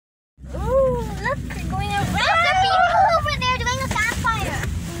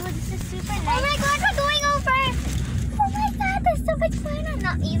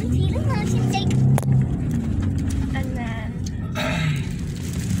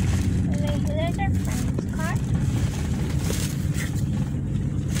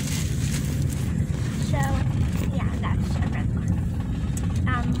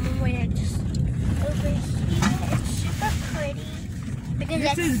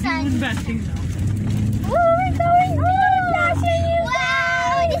is dune bashing now. Oh, we're going dune bashing.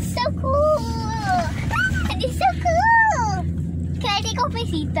 Wow, this is so cool. This is so cool. Can I take off my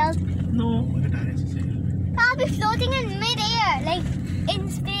seatbelt? No. I'll be floating in mid-air, like in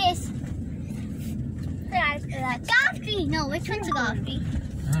space. Golf tree. No, which one's a golf tree?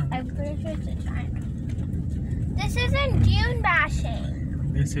 I'm pretty sure it's a giant. This isn't dune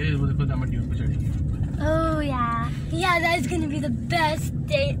bashing. They say वो देखो हम dune पे चढ़ेंगे. Oh yeah. Yeah, that's gonna be the best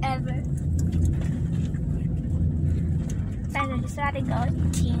day ever. I just had to go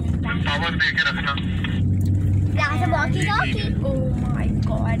dune bashing. That's a walkie-talkie. Oh my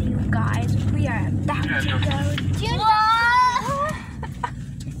god, you guys. We are about to go dune bashing.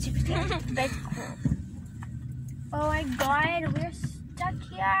 It's super scary. That's cool. Oh my god, we're stuck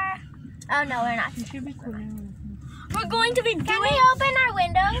here. Oh no, we're not. It should be cool. We're going to be doing... Can we open our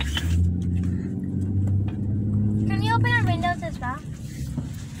windows? Can we open our windows as well?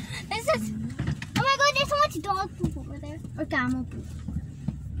 This is... Oh my god, there's so much dog poop over there. Or camel poop.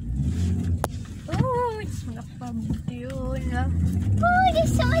 Oh, it's not fun, dude. Oh,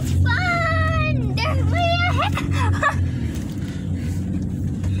 there's so much fun. There's way ahead.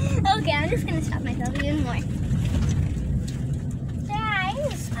 Okay, I'm just gonna stop myself even more.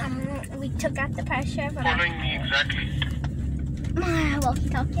 Guys, we took out the pressure from following me exactly.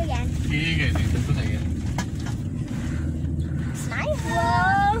 Walkie-talkie again. ठीक है बिल्कुल सही है. It's nice.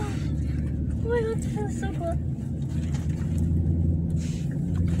 Whoa. Oh my god, this feels so cool.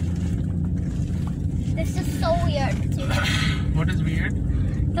 This is so weird too. What is weird?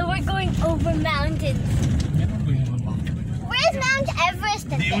 So we're going over mountains. We're not going over mountain. Where's Mount Everest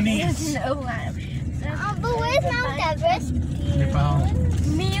in The this? Unis. No one. But where's Mount Everest? Nepal.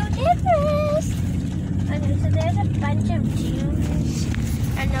 Mount Everest. Okay, so there's a bunch of dunes,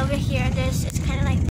 and over here there's, it's kind of like